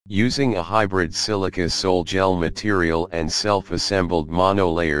Using a hybrid silica sol-gel material and self-assembled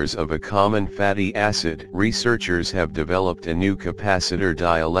monolayers of a common fatty acid, researchers have developed a new capacitor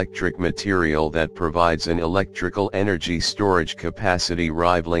dielectric material that provides an electrical energy storage capacity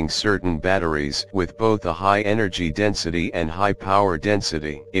rivaling certain batteries with both a high energy density and high power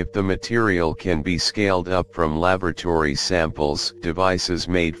density. If the material can be scaled up from laboratory samples, devices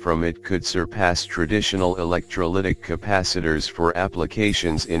made from it could surpass traditional electrolytic capacitors for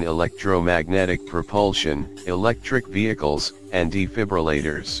applications in electromagnetic propulsion, electric vehicles, and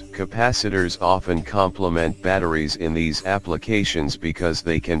defibrillators. Capacitors often complement batteries in these applications because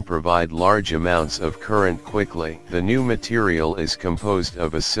they can provide large amounts of current quickly. The new material is composed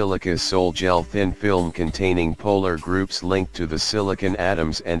of a silica sol-gel thin film containing polar groups linked to the silicon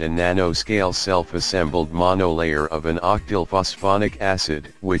atoms and a nanoscale self-assembled monolayer of an octylphosphonic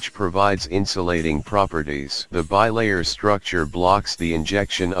acid, which provides insulating properties. The bilayer structure blocks the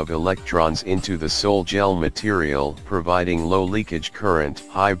injection of electrons into the sol-gel material, providing low leakage current,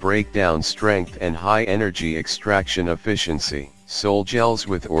 high breakdown strength and high energy extraction efficiency. Sol-gels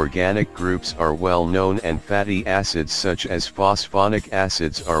with organic groups are well known and fatty acids such as phosphonic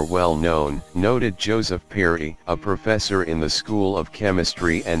acids are well known, noted Joseph Perry, a professor in the School of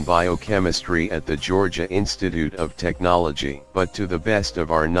Chemistry and Biochemistry at the Georgia Institute of Technology. But to the best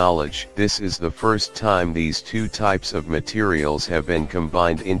of our knowledge, this is the first time these two types of materials have been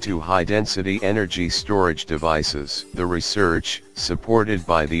combined into high-density energy storage devices. The research, supported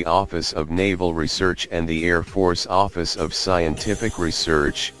by the Office of Naval Research and the Air Force Office of Scientific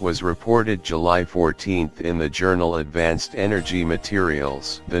Research, was reported July 14 in the journal Advanced Energy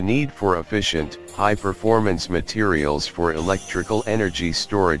Materials. The need for efficient, high-performance materials for electrical energy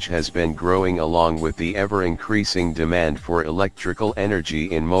storage has been growing along with the ever-increasing demand for electrical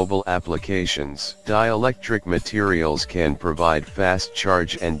energy in mobile applications. Dielectric materials can provide fast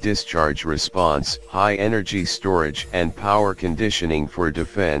charge and discharge response, high energy storage and power conditioning for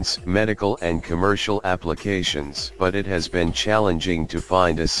defense, medical and commercial applications. But it has been challenging to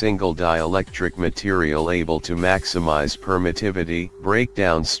find a single dielectric material able to maximize permittivity,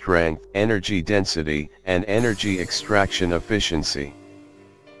 breakdown strength, energy density, and energy extraction efficiency.